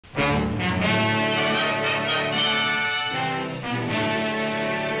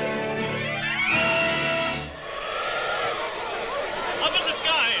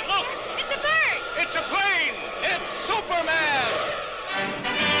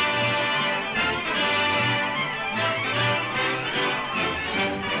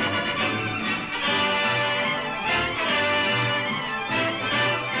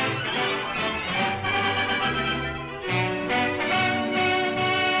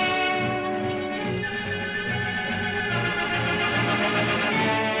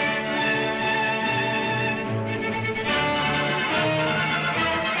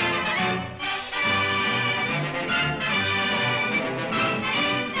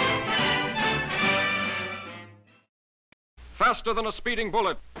faster than a speeding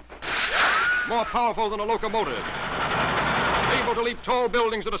bullet, more powerful than a locomotive, able to leap tall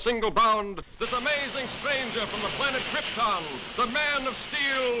buildings at a single bound, this amazing stranger from the planet Krypton, the Man of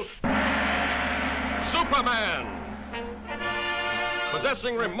Steel, Superman.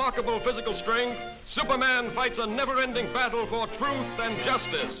 Possessing remarkable physical strength, Superman fights a never-ending battle for truth and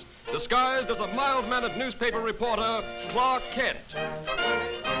justice, disguised as a mild-mannered newspaper reporter, Clark Kent.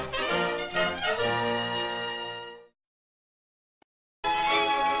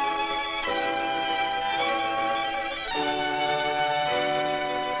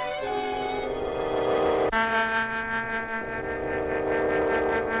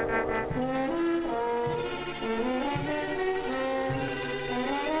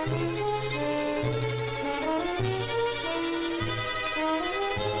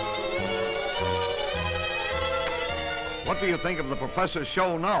 What do you think of the professor's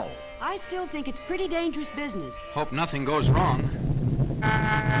show now? I still think it's pretty dangerous business. Hope nothing goes wrong.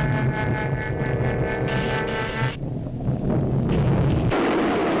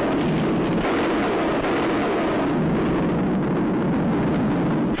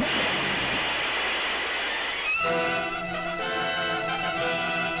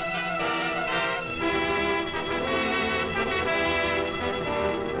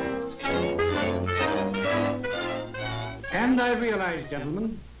 And I realize,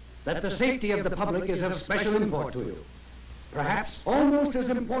 gentlemen, that the safety of the public is of special import to you. Perhaps almost as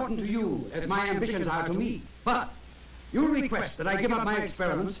important to you as my ambitions are to me. But you request that I give up my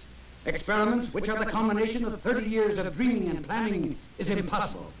experiments, experiments which are the combination of 30 years of dreaming and planning is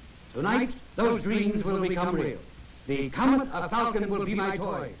impossible. Tonight, those dreams will become real. The comet, a falcon, will be my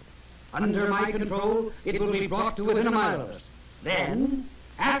toy. Under my control, it will be brought to within a mile of us. Then,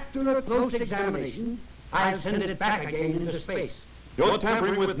 after a close examination, I'll send it back again into space. You're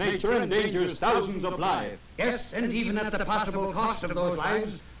tampering with nature and endangers thousands of lives. Yes, and even at the possible cost of those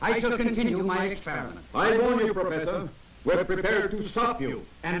lives, I shall continue my experiment. I warn you, Professor, we're prepared to stop you.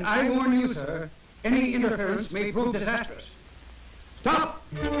 And I warn you, sir, any interference may prove disastrous. Stop!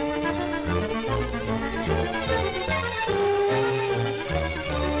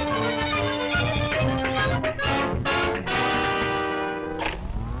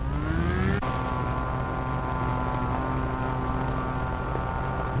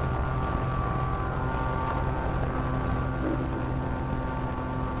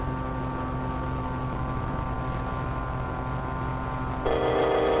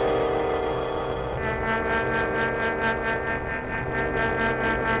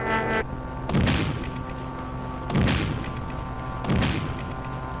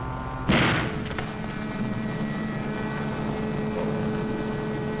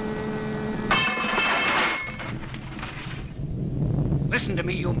 Listen to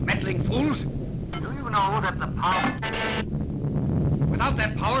me, you meddling fools. Do you know that the power... Without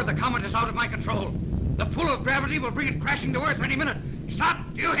that power, the comet is out of my control. The pull of gravity will bring it crashing to Earth any minute.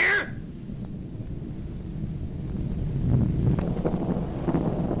 Stop! Do you hear?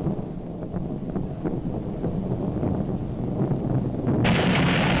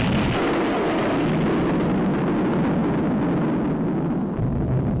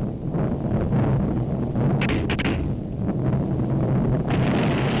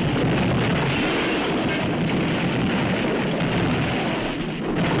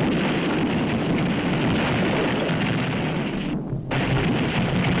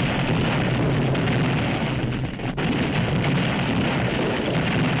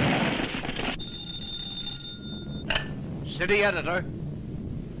 City editor.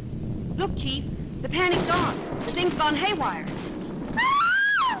 Look, Chief, the panic's on. The thing's gone haywire.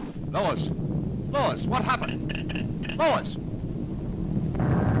 Lois. Lois, what happened? Lois!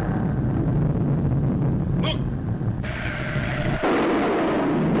 Look!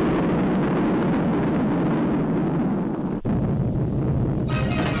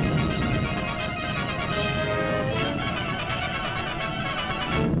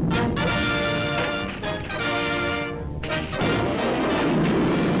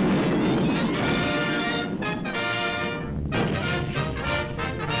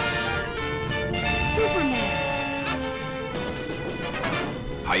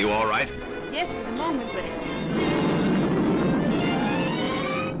 Are you all right? Yes, for the moment, but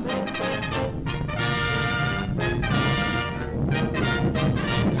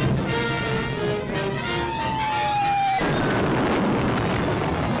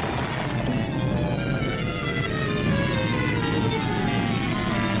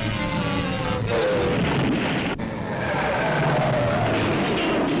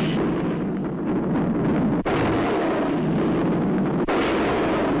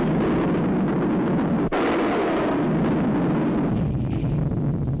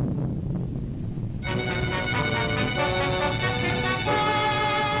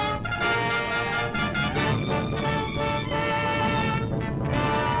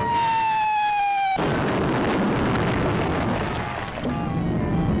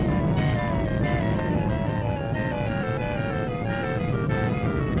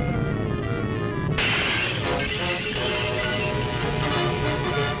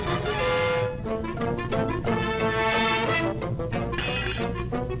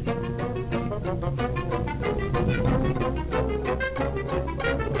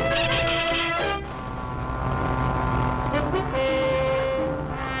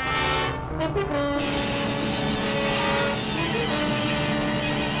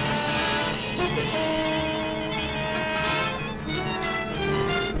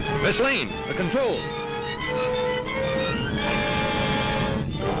Miss Lane, the controls.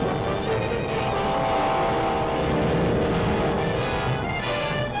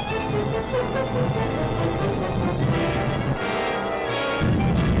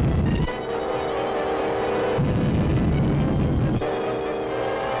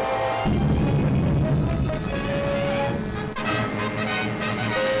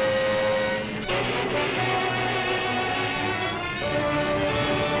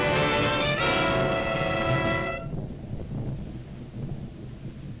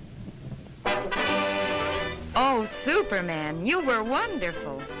 Oh, Superman, you were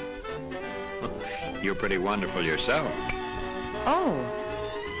wonderful. You're pretty wonderful yourself. Oh,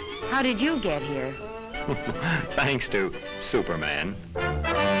 how did you get here? Thanks to Superman.